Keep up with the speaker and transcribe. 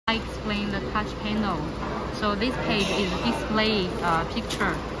explain the touch panel. So this page is display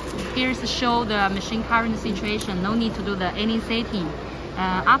picture. Here's show the machine current situation. No need to do any setting.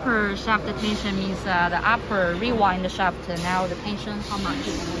 Upper shaft tension means the upper rewind shaft. Now the tension how much?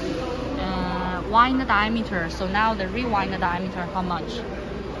 Wind diameter. So now the rewind diameter how much?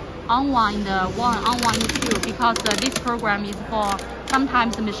 Unwind 1, unwind 2, because this program is for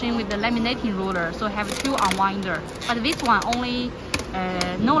sometimes the machine with the laminating ruler, so have 2 unwinder. But this one only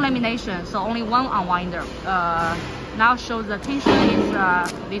no lamination, so only 1 unwinder. Now shows the tension is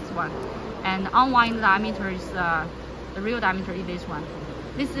this one, and unwind diameter is the real diameter is this one.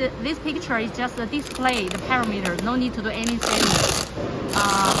 This picture is just a display the parameters. No need to do any setting.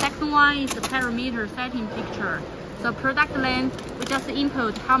 Second one is the parameter setting picture. So product length, we just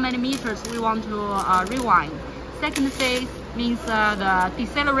input how many meters we want to rewind. Second phase means the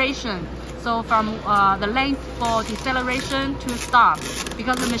deceleration. So from the length for deceleration to stop,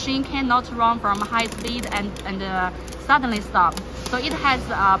 because the machine cannot run from high speed and suddenly stop. So it has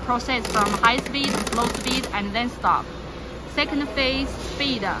a process from high speed, low speed, and then stop. Second phase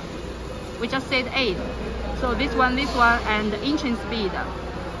speed, we just said 8. So this one, and inching speed,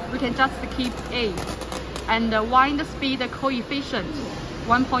 we can just keep 8. And the wind speed coefficient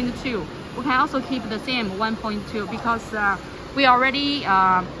 1.2. We can also keep the same 1.2 because we already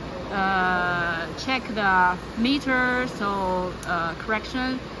check the meter, so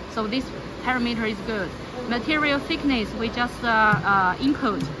correction. So this parameter is good. Material thickness, we just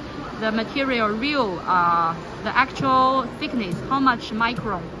input the material real, the actual thickness, how much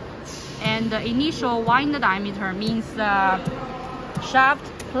micron. And the initial wind diameter means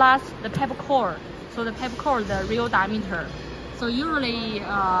shaft plus the pep core. So the pep core, the real diameter. So usually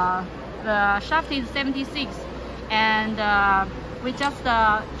the shaft is 76, and we just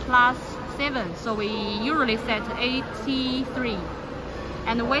plus 7. So we usually set 83.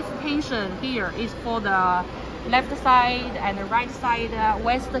 And the waist tension here is for the left side and the right side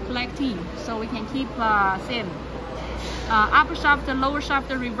waist collecting. So we can keep same. Upper shaft, lower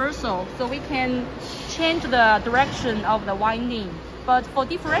shaft reversal. So we can change the direction of the winding. But for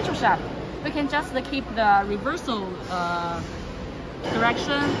differential shaft, we can just keep the reversal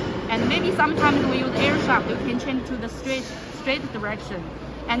direction, and maybe sometimes we use air shaft, we can change to the straight direction.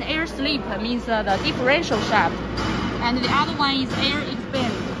 And air slip means the differential shaft, and the other one is air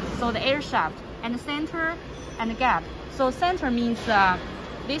expand, so the air shaft, and center and gap. So center means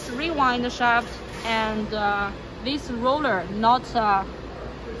this rewind shaft and this roller not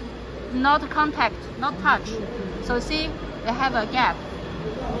contact, not touch. So see, they have a gap.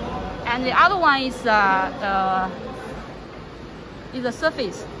 And the other one is the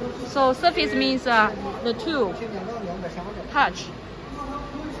surface. So surface means the two touch.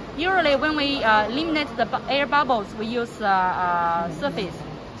 Usually when we eliminate the air bubbles, we use surface.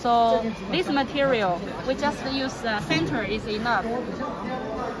 So this material, we just use center is enough.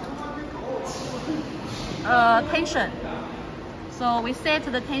 Tension. So we set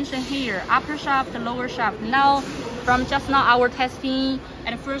the tension here, upper shaft, lower shaft. Now, from just now our testing,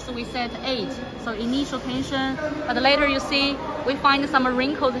 at first we set 8, so initial tension. But later you see, we find some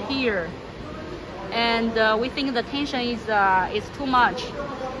wrinkles here, and we think the tension is too much.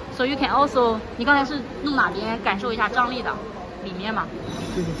 So you can also, 你刚才是弄哪边感受一下张力的？里面嘛。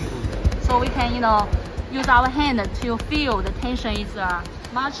So we can, use our hand to feel the tension is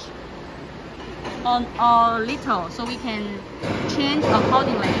much or little, so we can change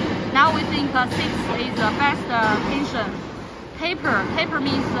accordingly. Now we think 6 is the best tension. Taper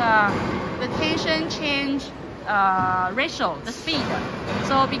means the tension change ratio, the speed.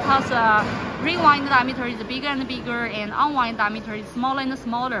 So because rewind diameter is bigger and bigger and unwind diameter is smaller and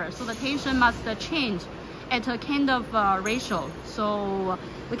smaller, so the tension must change at a kind of ratio. So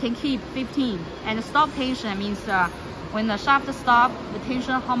we can keep 15. And stop tension means when the shaft stop, the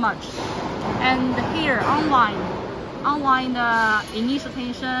tension how much. And here unwind initial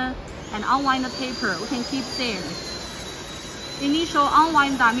tension and unwind the taper, we can keep same. Initial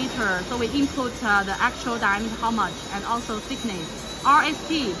unwind diameter, so we input the actual diameter how much, and also thickness.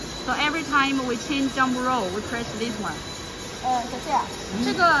 RST, so every time we change jump roll, we press this one. 小谢，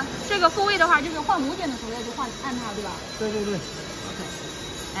这个复位的话，就是换母点的时候就换按它，对吧？对。Okay.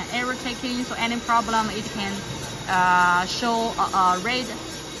 And error taking, so any problem it can show red,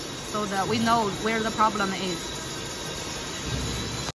 so that we know where the problem is.